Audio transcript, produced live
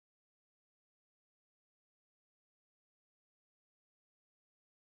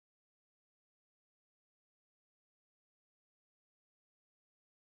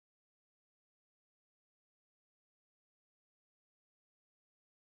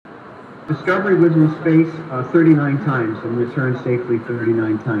Discovery was in space 39 times and returned safely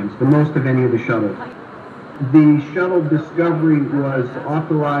 39 times, the most of any of the shuttles. The Shuttle Discovery was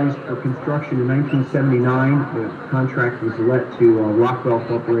authorized for construction in 1979. The contract was let to Rockwell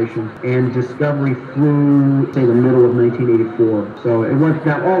Corporation, and Discovery flew, say, the middle of 1984. So it was,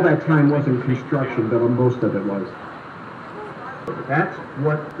 now all that time wasn't construction, but most of it was. That's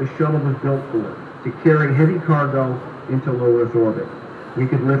what the shuttle was built for, to carry heavy cargo into low Earth orbit. We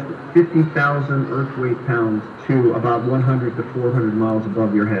could lift 50,000 Earth weight pounds to about 100 to 400 miles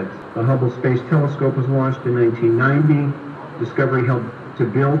above your heads. The Hubble Space Telescope was launched in 1990. Discovery helped to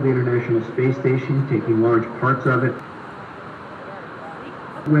build the International Space Station, taking large parts of it.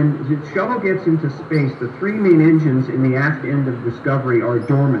 When the shuttle gets into space, the three main engines in the aft end of Discovery are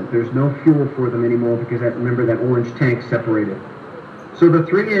dormant. There's no fuel for them anymore because, remember, that orange tank separated. So the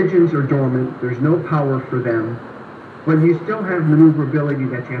three engines are dormant. There's no power for them. But you still have maneuverability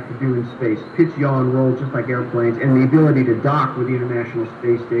that you have to do in space. Pitch, yaw, and roll just like airplanes, and the ability to dock with the International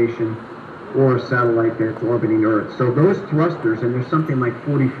Space Station or a satellite that's orbiting Earth. So those thrusters, and there's something like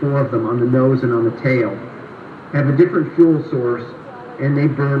 44 of them on the nose and on the tail, have a different fuel source, and they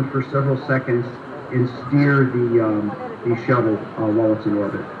burn for several seconds and steer the shuttle while it's in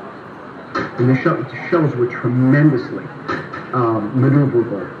orbit. And the shuttles were tremendously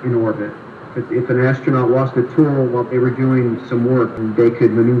maneuverable in orbit. If an astronaut lost a tool while they were doing some work, they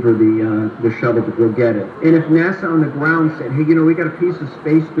could maneuver the shuttle to go get it. And if NASA on the ground said, hey, we got a piece of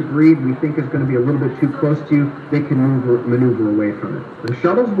space debris we think is going to be a little bit too close to you, they can maneuver away from it. The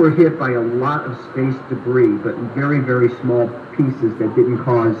shuttles were hit by a lot of space debris, but very, very small pieces that didn't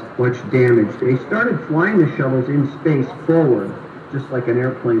cause much damage. They started flying the shuttles in space forward, just like an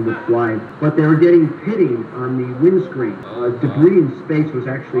airplane would fly, but they were getting pitting on the windscreen. Debris in space was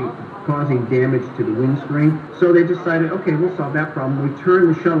actually causing damage to the windscreen, so they decided, okay, we'll solve that problem. We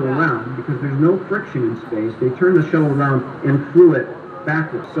turned the shuttle around, because there's no friction in space. They turned the shuttle around and flew it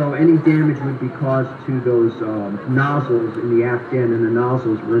backwards, so any damage would be caused to those nozzles in the aft end, and the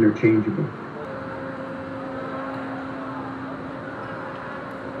nozzles were interchangeable.